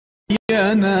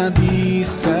يا نبي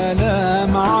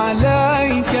سلام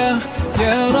عليك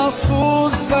يا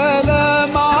رسول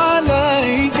سلام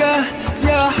عليك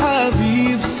يا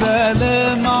حبيب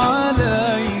سلام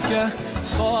عليك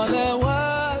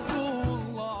صلوات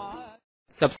الله.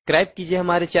 سبسکرائب کیجئے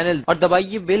ہمارے چینل اور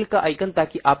دبائیے بیل کا آئیکن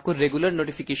تاکہ آپ کو ریگولر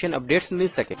نوٹیفیکیشن اپڈیٹس مل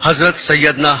سکے. حضرت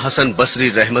سیدنا حسن بصری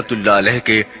رحمت اللہ علیہ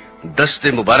کے دست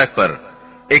مبارک پر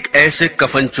ایک ایسے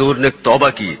کفن چور نے توبہ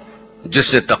کی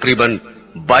جس نے تقریباً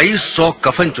 2200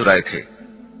 کفن چرائے تھے.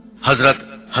 حضرت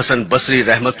حسن بصری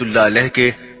رحمت اللہ علیہ کے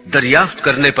دریافت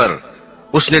کرنے پر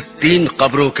اس نے 3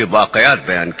 قبروں کے واقعات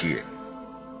بیان کیے.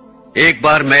 ایک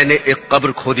بار میں نے ایک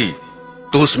قبر کھودی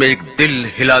تو اس میں ایک دل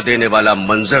ہلا دینے والا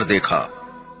منظر دیکھا.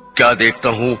 کیا دیکھتا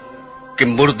ہوں کہ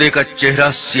مردے کا چہرہ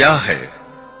سیاہ ہے،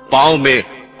 پاؤں میں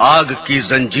آگ کی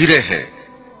زنجیریں ہیں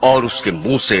اور اس کے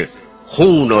منہ سے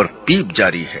خون اور پیپ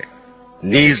جاری ہے.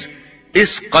 نیز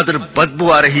اس قدر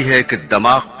بدبو آ رہی ہے کہ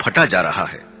دماغ پھٹا جا رہا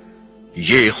ہے.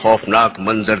 یہ خوفناک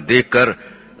منظر دیکھ کر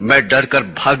میں ڈر کر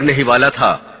بھاگنے ہی والا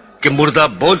تھا کہ مردہ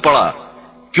بول پڑا،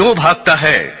 کیوں بھاگتا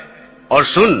ہے؟ اور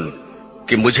سن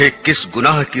کہ مجھے کس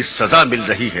گناہ کی سزا مل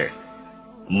رہی ہے.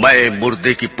 میں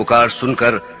مردے کی پکار سن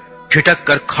کر ٹھٹک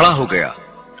کر کھڑا ہو گیا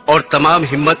اور تمام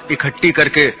ہمت اکٹھی کر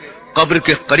کے قبر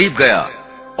کے قریب گیا،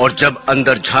 اور جب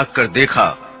اندر جھانک کر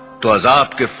دیکھا تو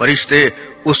عذاب کے فرشتے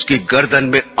اس کی گردن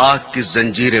میں آگ کی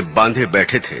زنجیریں باندھے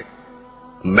بیٹھے تھے.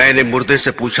 میں نے مردے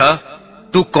سے پوچھا،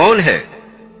 تو کون ہے؟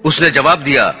 اس نے جواب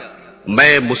دیا،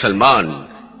 میں مسلمان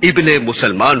ابن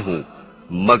مسلمان ہوں،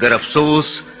 مگر افسوس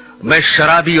میں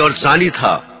شرابی اور زانی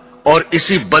تھا اور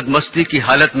اسی بدمستی کی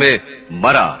حالت میں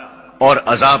مرا اور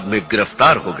عذاب میں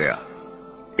گرفتار ہو گیا.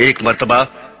 ایک مرتبہ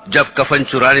جب کفن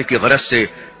چرانے کی غرض سے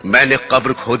میں نے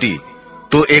قبر کھودی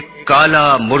تو ایک کالا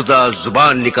مردہ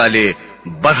زبان نکالے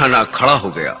برہنہ کھڑا ہو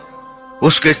گیا.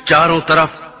 اس کے چاروں طرف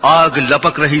آگ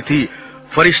لپک رہی تھی.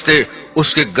 فرشتے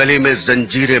اس کے گلے میں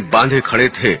زنجیریں باندھے کھڑے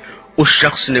تھے. اس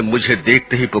شخص نے مجھے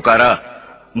دیکھتے ہی پکارا،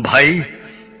 بھائی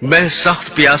میں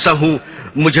سخت پیاسا ہوں،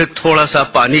 مجھے تھوڑا سا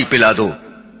پانی پلا دو.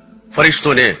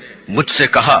 فرشتوں نے مجھ سے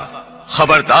کہا،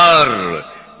 خبردار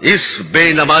اس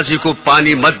بے نمازی کو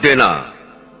پانی مت دینا.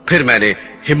 پھر میں نے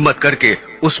ہمت کر کے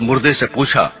اس مردے سے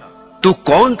پوچھا، تو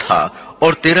کون تھا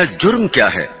اور تیرا جرم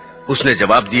کیا ہے؟ اس نے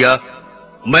جواب دیا،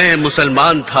 میں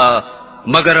مسلمان تھا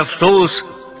مگر افسوس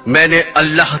میں نے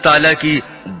اللہ تعالی کی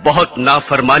بہت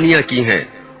نافرمانیاں کی ہیں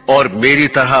اور میری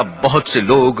طرح بہت سے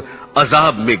لوگ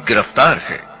عذاب میں گرفتار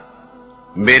ہیں.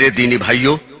 میرے دینی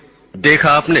بھائیوں،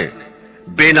 دیکھا آپ نے،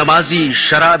 بے نمازی،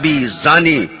 شرابی،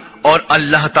 زانی اور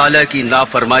اللہ تعالی کی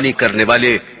نافرمانی کرنے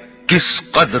والے کس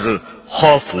قدر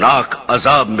خوفناک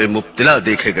عذاب میں مبتلا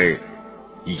دیکھے گئے.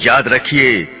 یاد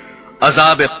رکھیے،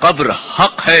 عذاب قبر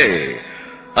حق ہے.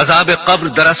 عذاب قبر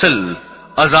دراصل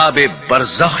عذاب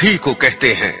برزخی کو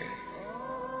کہتے ہیں.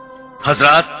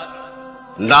 حضرات،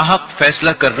 ناحق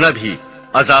فیصلہ کرنا بھی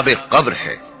عذاب قبر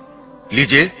ہے.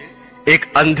 لیجئے ایک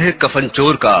اندھے کفن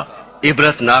چور کا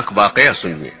عبرت ناک واقعہ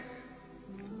سنیے.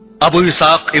 ابو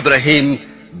اسحاق ابراہیم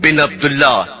بن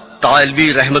عبداللہ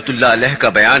طالبی رحمت اللہ علیہ کا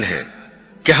بیان ہے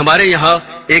کہ ہمارے یہاں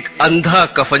ایک اندھا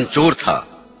کفن چور تھا.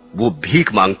 وہ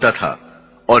بھیک مانگتا تھا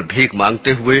اور بھیک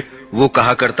مانگتے ہوئے وہ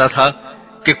کہا کرتا تھا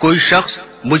کہ کوئی شخص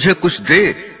مجھے کچھ دے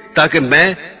تاکہ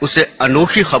میں اسے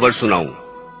انوکھی خبر سناؤں،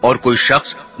 اور کوئی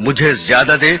شخص مجھے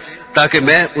زیادہ دے تاکہ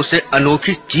میں اسے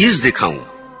انوکھی چیز دکھاؤں.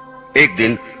 ایک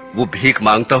دن وہ بھیک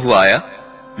مانگتا ہوا آیا،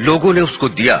 لوگوں نے اس کو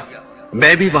دیا،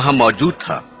 میں بھی وہاں موجود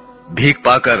تھا. بھیک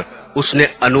پا کر اس نے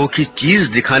انوکھی چیز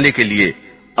دکھانے کے لیے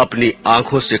اپنی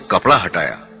آنکھوں سے کپڑا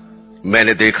ہٹایا. میں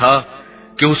نے دیکھا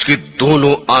کہ اس کی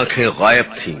دونوں آنکھیں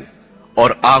غائب تھیں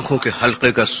اور آنکھوں کے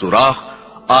حلقے کا سوراخ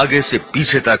آگے سے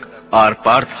پیچھے تک آر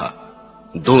پار تھا.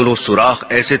 دونوں سوراخ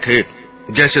ایسے تھے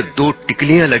جیسے 2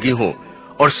 ٹکلیاں لگی ہوں،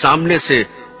 اور سامنے سے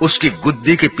اس کی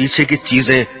گدی کے پیچھے کی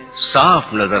چیزیں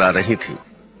صاف نظر آ رہی تھیں.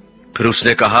 پھر اس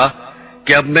نے کہا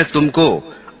کہ اب میں تم کو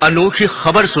انوکھی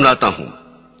خبر سناتا ہوں.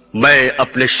 میں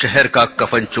اپنے شہر کا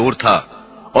کفن چور تھا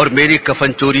اور میری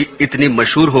کفن چوری اتنی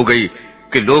مشہور ہو گئی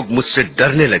کہ لوگ مجھ سے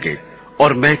ڈرنے لگے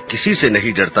اور میں کسی سے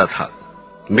نہیں ڈرتا تھا.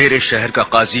 میرے شہر کا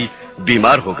قاضی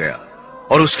بیمار ہو گیا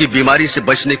اور اس کی بیماری سے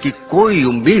بچنے کی کوئی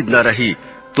امید نہ رہی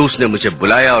تو اس نے مجھے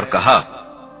بلایا اور کہا،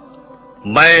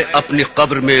 میں اپنی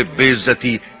قبر میں بے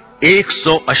عزتی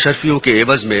 100 اشرفیوں کے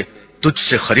عوض میں تجھ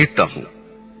سے خریدتا ہوں.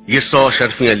 یہ 100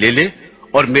 اشرفیاں لے لے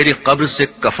اور میری قبر سے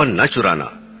کفن نہ چرانا.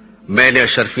 میں نے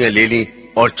اشرفیاں لے لی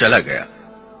اور چلا گیا.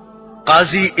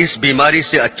 قاضی اس بیماری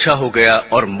سے اچھا ہو گیا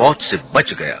اور موت سے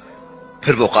بچ گیا.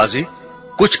 پھر وہ قاضی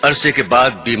کچھ عرصے کے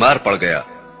بعد بیمار پڑ گیا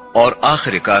اور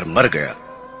آخر کار مر گیا.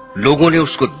 لوگوں نے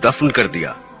اس کو دفن کر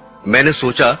دیا. میں نے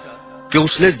سوچا کہ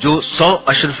اس نے جو 100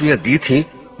 اشرفیاں دی تھیں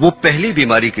وہ پہلی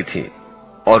بیماری کی تھیں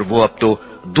اور وہ اب تو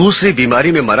دوسری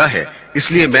بیماری میں مرا ہے،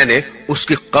 اس لیے میں نے اس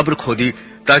کی قبر کھودی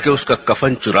تاکہ اس کا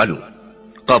کفن چرا لوں۔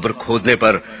 قبر کھودنے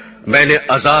پر میں نے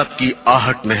عذاب کی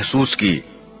آہٹ محسوس کی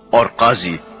اور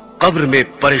قاضی قبر میں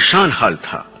پریشان حال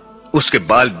تھا۔ اس کے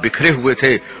بال بکھرے ہوئے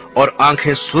تھے اور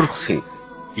آنکھیں سرخ تھیں۔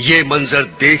 یہ منظر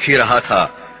دیکھ ہی رہا تھا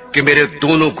کہ میرے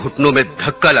دونوں گھٹنوں میں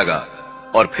دھکا لگا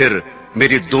اور پھر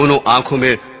میری دونوں آنکھوں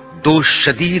میں دو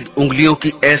شدید انگلیوں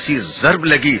کی ایسی ضرب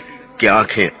لگی کہ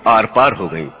آنکھیں آر پار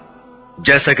ہو گئیں۔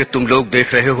 جیسا کہ تم لوگ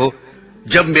دیکھ رہے ہو،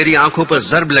 جب میری آنکھوں پر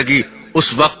ضرب لگی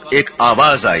اس وقت ایک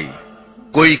آواز آئی۔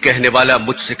 کوئی کہنے والا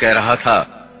مجھ سے کہہ رہا تھا،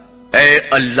 اے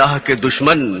اللہ کے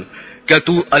دشمن، کیا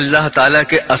تو اللہ تعالیٰ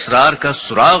کے اسرار کا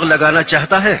سراغ لگانا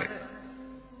چاہتا ہے؟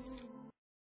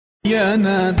 یا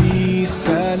نبی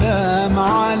سلام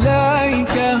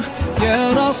علیکہ،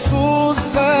 یا رسول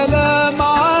سلام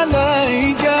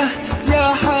علیکہ،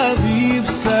 یا حبیب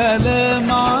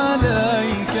سلام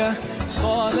علیکہ،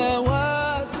 صلوات